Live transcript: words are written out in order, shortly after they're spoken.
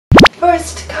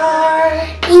First car.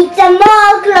 It's a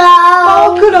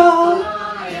Mokro.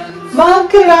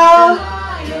 Mokro.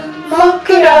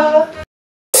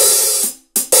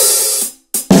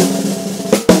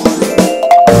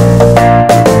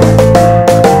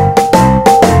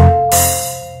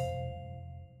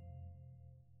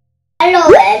 Hello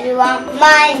everyone,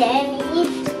 my name is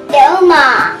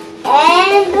Lyeoma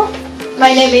and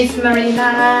My name is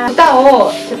Marina. 歌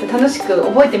をちょっと楽しく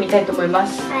覚えてみたいと思いま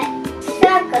す。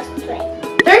Circus Train.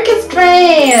 Circus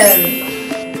Train.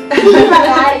 今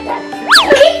があるから。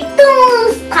キット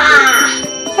ンスター。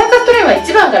サーカストレインは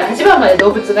1番から8番まで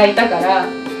動物がいたから、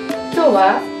今日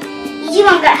は1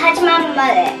番から8番ま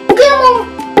でポケ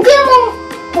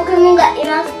モンがい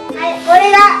ます。はい、こ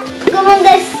れがポケモン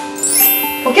です。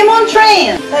ポケモントレイ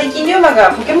ン。最近リョウマ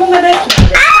がポケモンが大好きな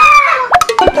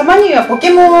ので、たまにはポ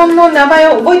ケモンの名前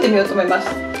を覚えてみようと思います。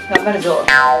頑張るぞ。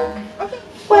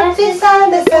What's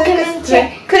inside the circus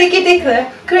train?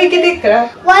 Clickety-clack.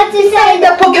 What's inside the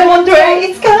Pokemon train?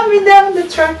 It's coming down the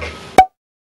track.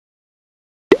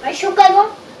 紹介は？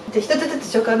じゃあ一つず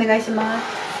つ紹介お願いします。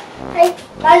はい、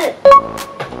まず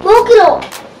Mokro。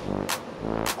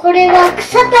これは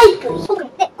草タイプ。で、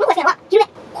この子は昼寝。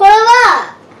これ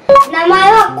は名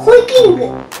前はコイキング。これみん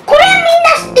な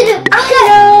知ってる。は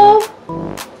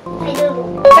い、どう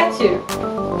ぞ。ピカチュウ。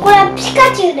これはピ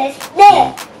カチュウです。で、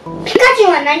ピカチュ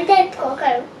ウは何タイプかわか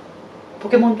る？ポ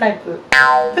ケモンタイプ。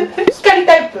光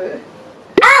タイプ。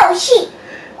あ、惜しい。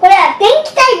これは電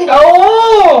気タイプです。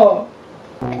おお。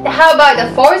How about the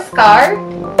fourth car?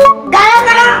 ガラ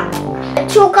ガラ。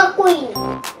超かっこいい。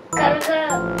ガラガ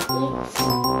ラ。It's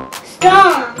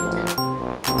strong.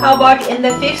 How about in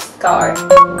the fifth car?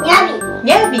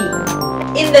 ニャビ。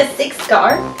In the sixth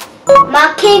car?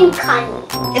 マケンカニ。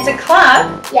It's a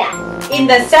club. Yeah. In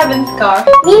the seventh car?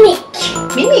 ミミッキュ。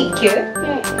Mimikyu.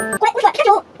 これはピカチ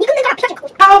ュウ。肉眼からピカチュウ。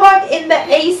How about in the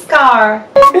eighth car?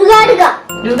 ルガルガ。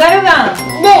ルガルガン。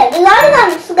で、ルガルガ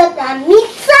の姿は3つ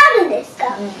あるんですか？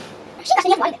進化して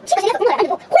るやつもあるんだよ。進化してるやつもあるんだけ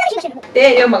ど、これが進化してる。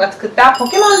で、リョウマが作ったポ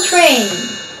ケモントレイン。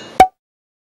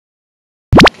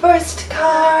First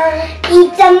car.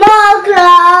 It's a Mokro.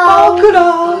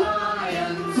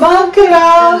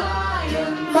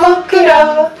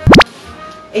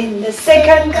 In the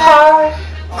second car.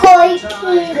 コイキ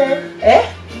ング。え？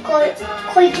コ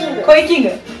イキング。コイ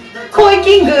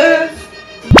キング。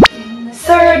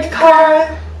Third car.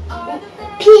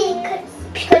 ピ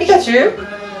カチュウ。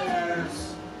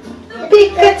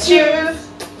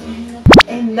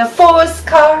In the fourth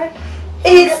car.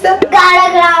 It's the ガ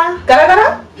ラガ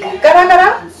ラ。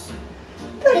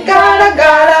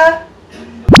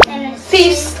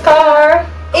Fifth car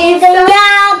is The the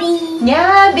ニ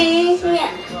ャビ。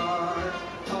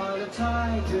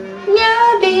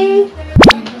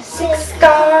Sixth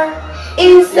car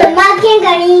is the マケン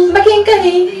カニ。マケン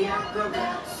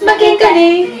カ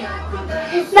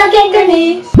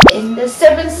ニ。In the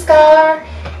seventh car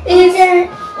is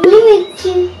ミミッ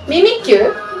キュ。ミミ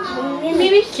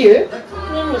キ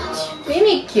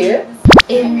ュ。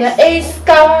In the eighth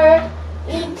car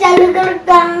It's a ルガル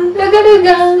ガン。ルガル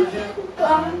ガ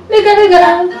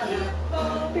ン。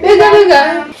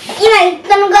今言っ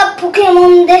たのがポケモ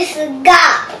ンですが、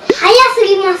早す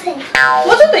ぎませんか？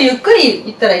もうちょっとゆっくり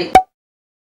言ったらいい。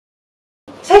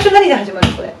最初何で始まる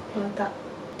これ？また。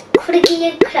クリキ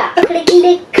リクラック。クリキ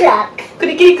リクラック。ク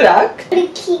リキリクラック。クリ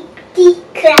キティ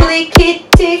ク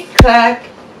ラック。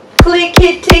クリ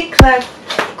キティクラック。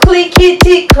クリキ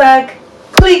ティクラック。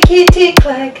クリキティクラック。クリキティク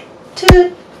ラック。ト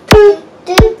ゥトゥ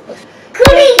ク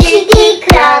リキティ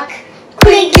クラック。ク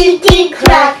リキティク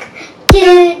ラック。トゥ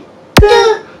トゥ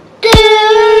トゥ。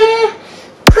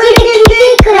クリキテ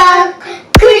ィクラック。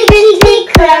クリキティ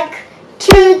クラック。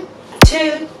トゥト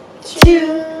ゥトゥ。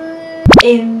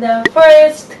In the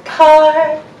first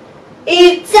car,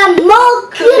 it's a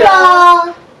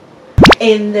Mokro.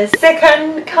 In the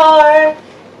second car,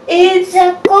 it's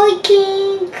a Koi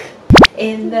King.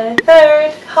 In the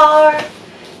third car,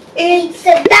 it's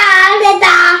a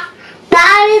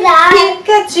誰だ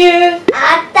Pikachu. 当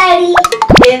たり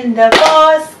In the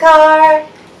fourth car,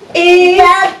 it's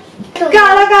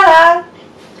Gara.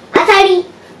 当たり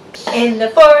In the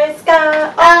fourth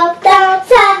car of the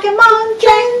Pokemon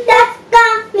train that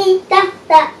got me down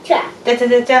the track. じゃじゃ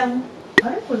じゃじゃん。あ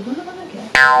れこれどんな感じだっ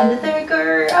け？ In the third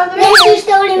car of the 練習し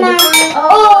ております。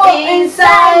 Oh,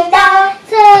 inside the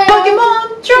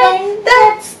Pokemon train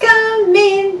that's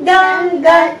coming down the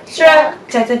track.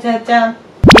 じゃじゃじゃじゃん。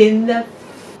In the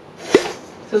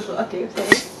そうそう、あってよ、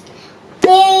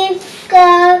Fifth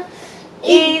car,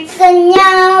 it's a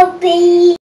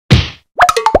Nyabi.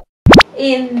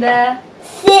 In the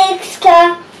Sixth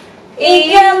car,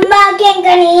 it's a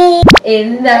Makenkani.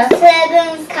 In the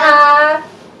seventh car,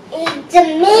 it's a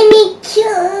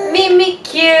Mimikyu.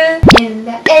 Mimikyu. In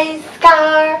the eighth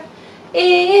car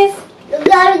is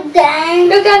Lugarugan.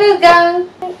 Lugarugan.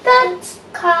 That's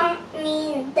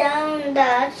coming down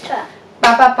the track.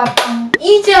 パパパパン。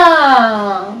いいじ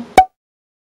ゃん。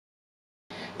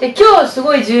で、今日す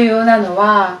ごい重要なの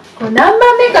は、こう何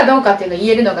番目かどうかっていうのを言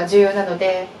えるのが重要なの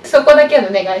で、そこだけお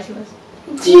願いします。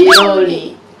ジロ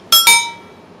リ。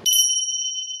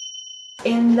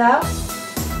In the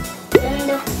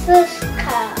first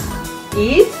car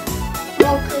is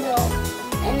Mokuro.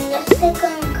 In the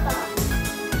second car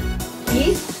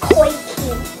is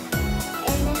Koikin.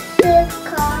 In the third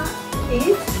car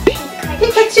is Pikachu.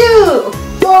 Pikachu.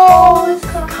 Fourth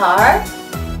Car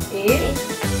is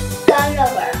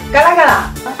Garaga. Garagara.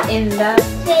 In the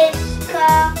Fifth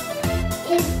car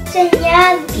is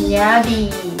Nyabi.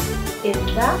 Nyabi. In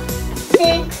the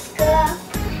Sixth car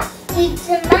is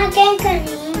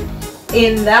Makenkani.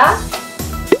 in the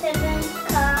Seventh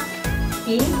car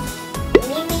is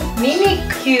Mimikyu.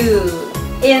 Mimikyu.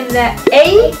 In the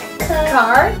eighth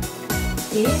car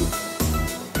is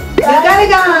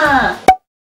Lugarugan.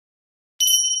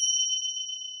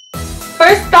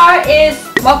 First car is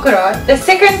Mokuro. The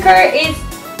second car is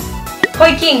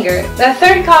Koikingu. The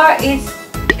third car is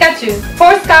Pikachu.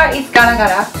 Fourth car is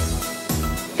Garagara.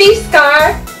 Fifth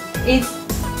car is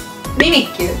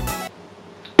Mimikyu.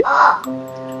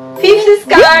 Fifth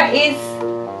car is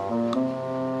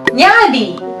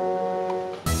Nyabi.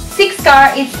 Sixth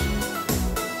car is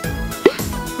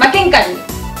Makenkani.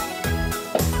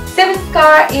 Seventh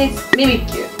car is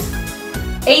Mimikyu.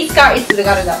 Eighth car is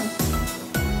Lugarugan.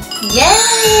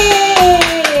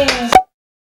 Yay!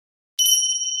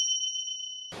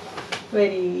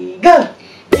 Ready, go!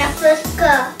 The first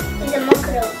car is a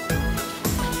Mokuro.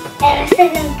 And the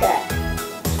second car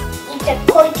is a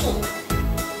Koikin.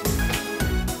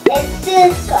 And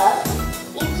third car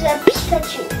is a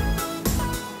Pikachu.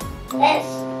 And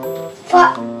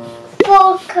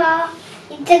fourth car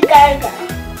is a Gargan.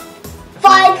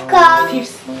 Fifth car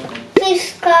is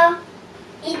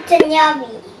a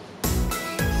Nyabi.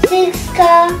 Sixth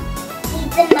car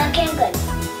is a Makenkani.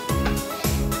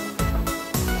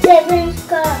 Seventh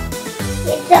car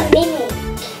is a Mimic.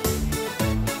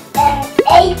 And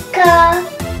eighth car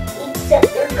is a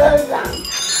Lugarugan.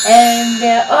 And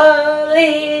the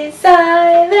only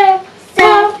silent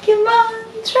Pokemon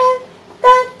train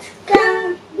that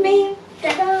got me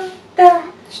down the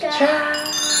track.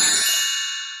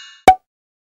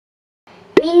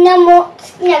 みんなも好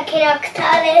きなキャラクタ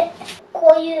ーで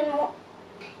こういうの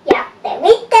やってみ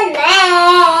てね。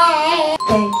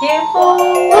 Thank you for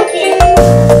watching.